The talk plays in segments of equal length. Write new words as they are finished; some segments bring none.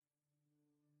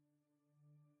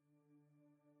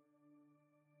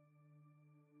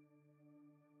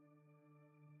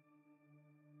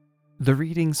The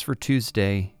readings for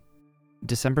Tuesday,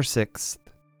 December 6th,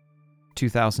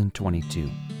 2022.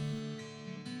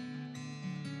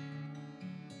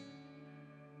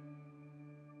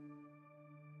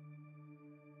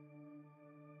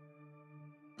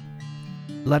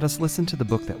 Let us listen to the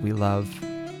book that we love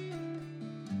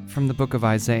from the book of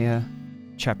Isaiah,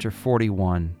 chapter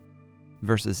 41,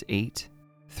 verses 8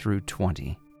 through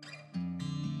 20.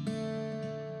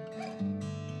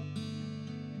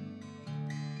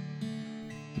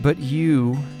 But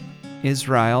you,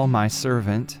 Israel, my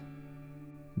servant,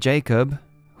 Jacob,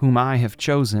 whom I have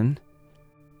chosen,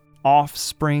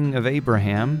 offspring of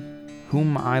Abraham,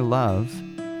 whom I love,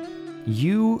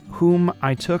 you whom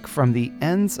I took from the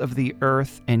ends of the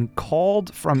earth and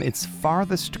called from its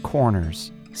farthest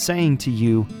corners, saying to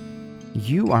you,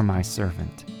 you are my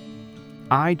servant.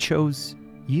 I chose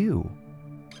you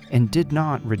and did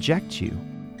not reject you.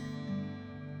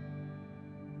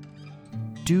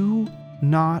 Do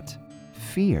not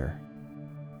fear,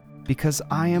 because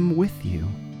I am with you.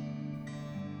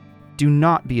 Do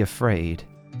not be afraid,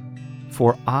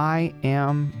 for I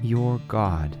am your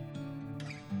God.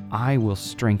 I will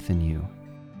strengthen you.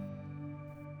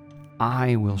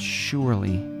 I will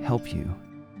surely help you.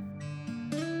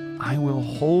 I will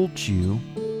hold you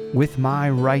with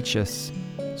my righteous,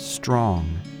 strong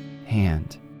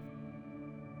hand.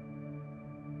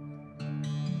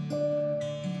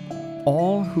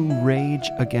 All who rage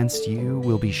against you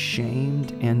will be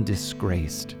shamed and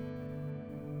disgraced.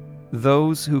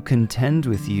 Those who contend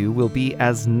with you will be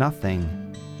as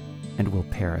nothing and will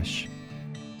perish.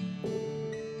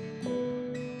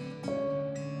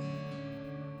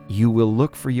 You will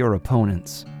look for your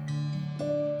opponents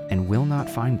and will not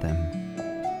find them.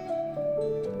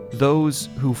 Those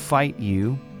who fight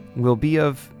you will be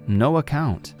of no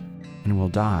account and will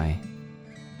die.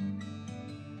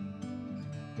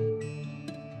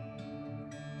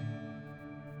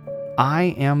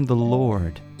 I am the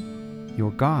Lord,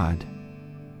 your God,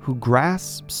 who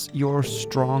grasps your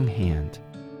strong hand,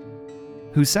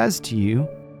 who says to you,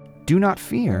 do not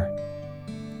fear,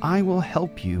 I will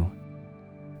help you.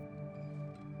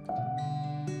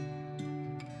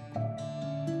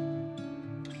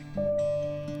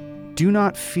 Do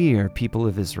not fear, people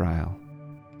of Israel.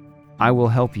 I will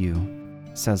help you,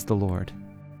 says the Lord.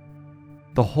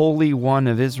 The Holy One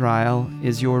of Israel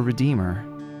is your Redeemer.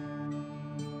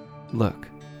 Look,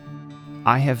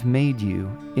 I have made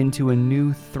you into a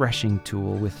new threshing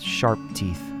tool with sharp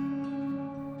teeth.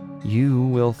 You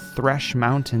will thresh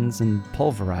mountains and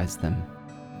pulverize them.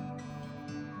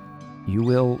 You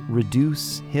will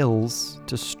reduce hills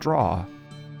to straw.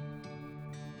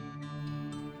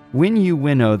 When you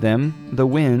winnow them, the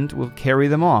wind will carry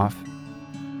them off.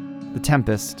 The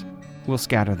tempest will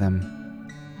scatter them.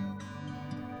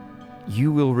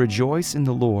 You will rejoice in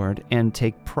the Lord and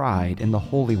take pride in the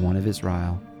Holy One of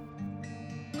Israel.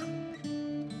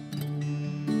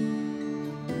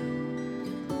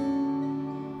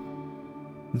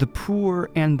 The poor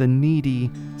and the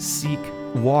needy seek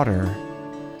water,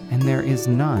 and there is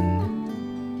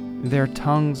none. Their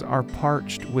tongues are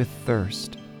parched with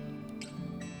thirst.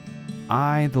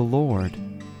 I, the Lord,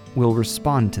 will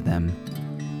respond to them.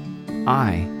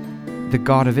 I, the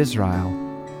God of Israel,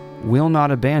 will not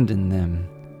abandon them.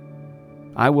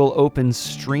 I will open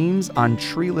streams on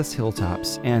treeless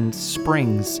hilltops and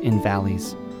springs in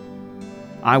valleys.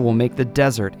 I will make the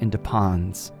desert into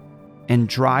ponds and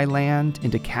dry land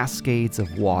into cascades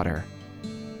of water.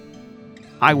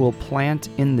 I will plant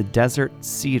in the desert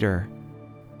cedar,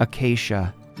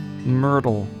 acacia,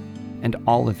 myrtle, and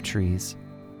olive trees.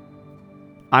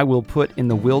 I will put in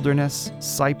the wilderness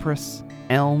cypress,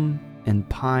 elm, and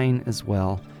pine as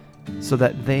well, so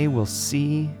that they will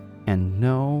see and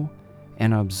know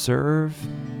and observe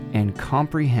and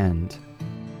comprehend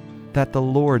that the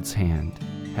Lord's hand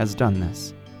has done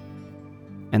this,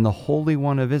 and the Holy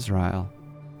One of Israel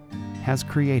has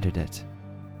created it.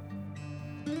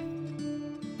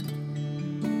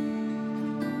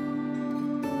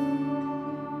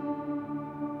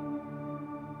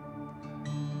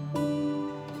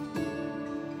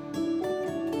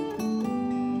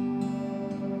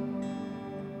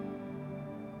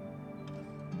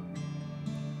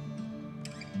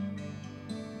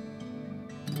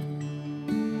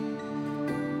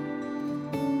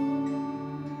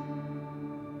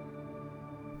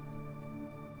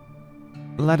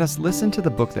 Let us listen to the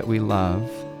book that we love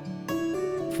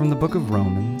from the book of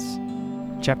Romans,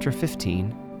 chapter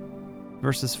 15,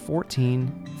 verses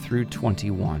 14 through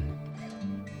 21.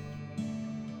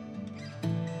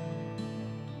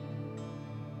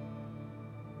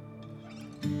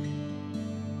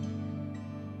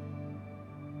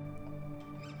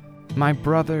 My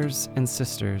brothers and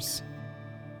sisters,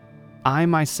 I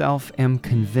myself am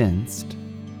convinced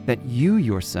that you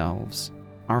yourselves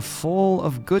are full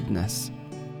of goodness,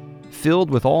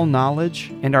 filled with all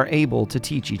knowledge, and are able to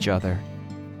teach each other.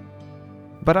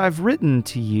 But I've written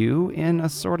to you in a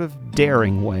sort of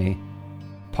daring way,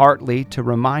 partly to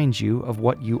remind you of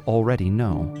what you already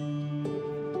know.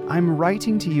 I'm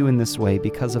writing to you in this way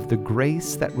because of the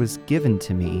grace that was given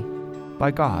to me by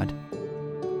God.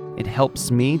 It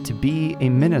helps me to be a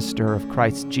minister of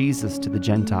Christ Jesus to the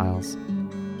Gentiles.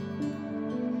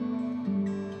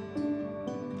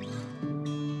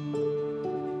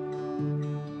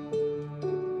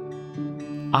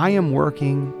 I am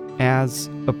working as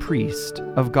a priest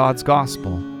of God's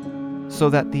gospel, so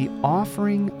that the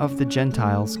offering of the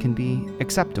Gentiles can be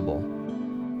acceptable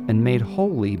and made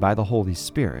holy by the Holy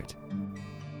Spirit.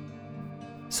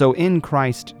 So in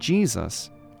Christ Jesus,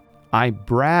 I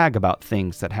brag about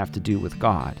things that have to do with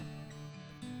God.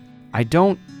 I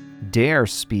don't dare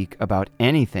speak about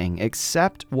anything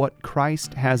except what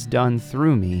Christ has done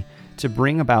through me to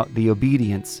bring about the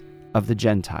obedience of the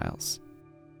Gentiles.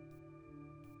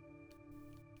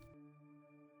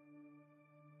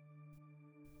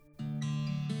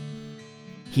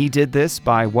 He did this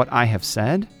by what I have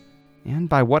said and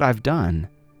by what I've done,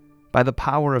 by the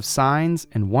power of signs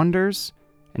and wonders,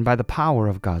 and by the power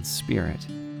of God's Spirit.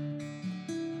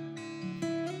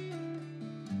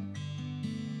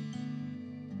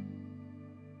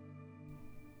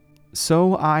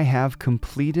 So I have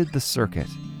completed the circuit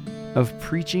of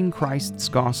preaching Christ's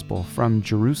gospel from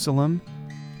Jerusalem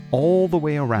all the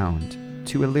way around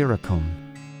to Illyricum.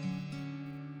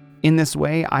 In this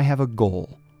way, I have a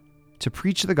goal: to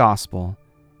preach the gospel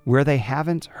where they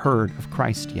haven't heard of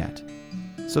Christ yet,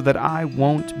 so that I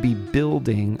won't be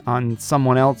building on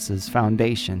someone else's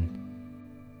foundation.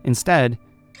 Instead,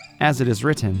 as it is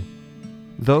written,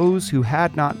 those who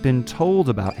had not been told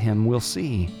about him will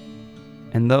see,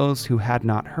 and those who had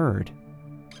not heard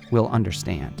will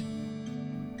understand.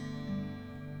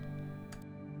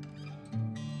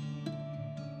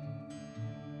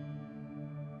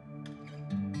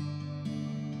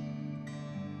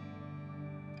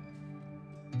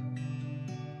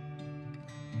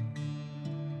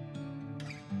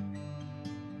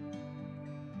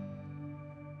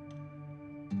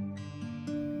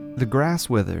 The grass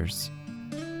withers,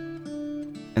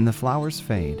 and the flowers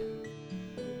fade,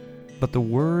 but the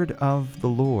word of the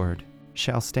Lord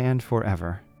shall stand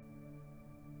forever.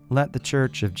 Let the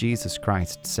Church of Jesus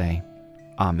Christ say,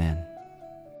 Amen.